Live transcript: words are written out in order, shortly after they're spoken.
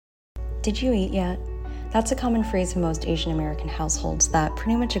Did you eat yet? That's a common phrase in most Asian American households that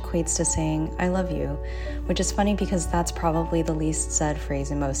pretty much equates to saying, I love you, which is funny because that's probably the least said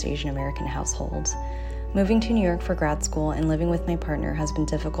phrase in most Asian American households. Moving to New York for grad school and living with my partner has been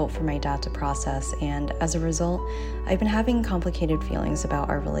difficult for my dad to process, and as a result, I've been having complicated feelings about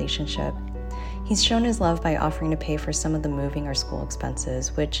our relationship. He's shown his love by offering to pay for some of the moving or school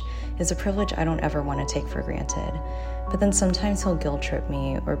expenses, which is a privilege I don't ever want to take for granted. But then sometimes he'll guilt trip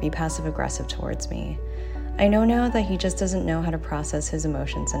me or be passive-aggressive towards me. I know now that he just doesn't know how to process his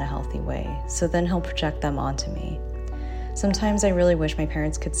emotions in a healthy way, so then he'll project them onto me. Sometimes I really wish my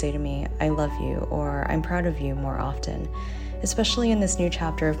parents could say to me, I love you, or I'm proud of you more often, especially in this new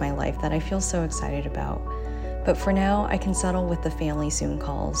chapter of my life that I feel so excited about. But for now, I can settle with the family soon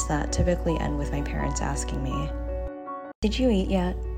calls that typically end with my parents asking me, Did you eat yet?